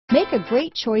Make a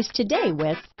great choice today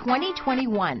with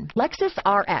 2021 Lexus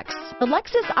RX. The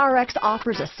Lexus RX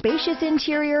offers a spacious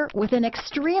interior with an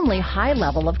extremely high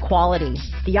level of quality.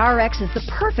 The RX is the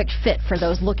perfect fit for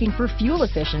those looking for fuel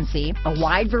efficiency, a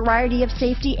wide variety of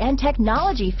safety and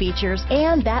technology features,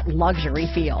 and that luxury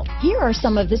feel. Here are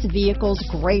some of this vehicle's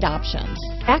great options: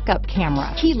 backup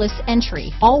camera, keyless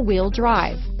entry, all-wheel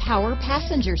drive, power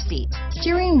passenger seat,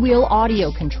 steering wheel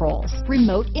audio controls,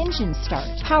 remote engine start,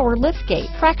 power liftgate,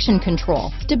 traction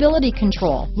control, stability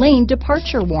control, lane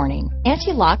departure warning,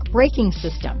 anti-lock braking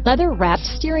system, leather-wrapped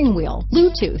steering wheel,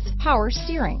 Bluetooth, power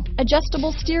steering,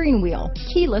 adjustable steering wheel,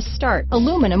 keyless start,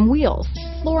 aluminum wheels,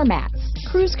 floor mats,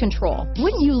 cruise control.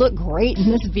 Wouldn't you look great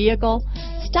in this vehicle?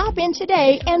 Stop in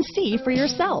today and see for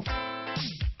yourself.